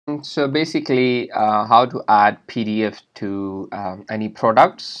So basically, how to add PDF to any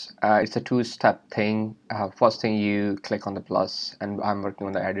products. It's a two-step thing. First thing, you click on the plus, and I'm working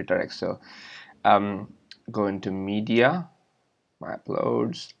on the editor X. So go into media, my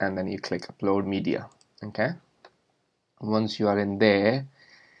uploads, and then you click upload media. Okay. Once you are in there,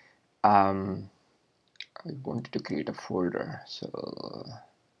 I wanted to create a folder. So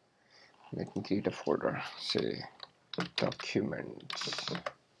let me create a folder. Say documents.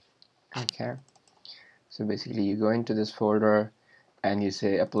 Okay. So basically you go into this folder and you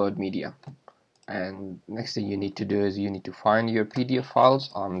say upload media, and next thing you need to do is you need to find your PDF files.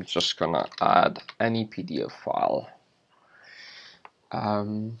 I'm just gonna add any PDF file.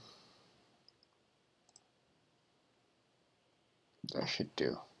 That should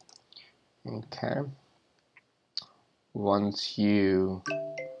do. Okay. Once you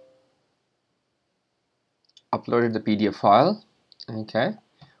uploaded the PDF file, okay,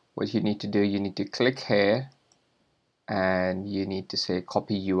 what you need to do, you need to click here and you need to say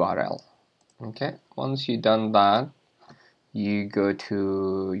copy URL. Okay, once you've done that, you go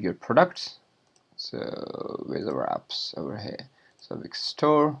to your products. So where's our apps? Over here. So Wix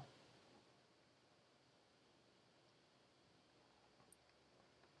Store.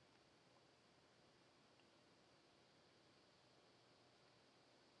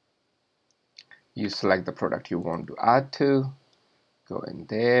 You select the product you want to add to, go in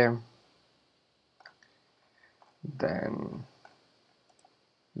there, then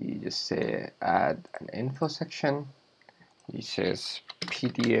you just say add an info section. It says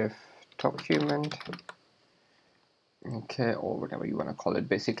PDF document, okay, or whatever you want to call it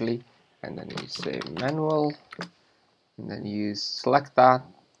basically, and then you say manual, and then you select that,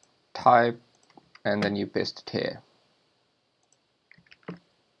 type, and then you paste it here,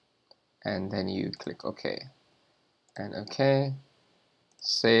 and then you click OK, and OK,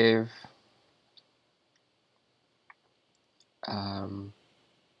 save.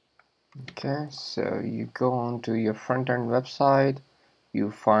 Okay, so you go on to your front-end website, you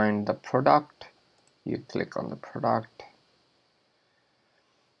find the product, you click on the product,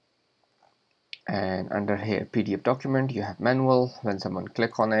 and under here PDF document you have manual. When someone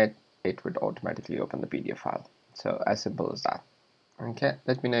click on it, it would automatically open the PDF file. So as simple as that. Okay,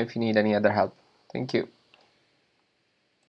 let me know if you need any other help. Thank you.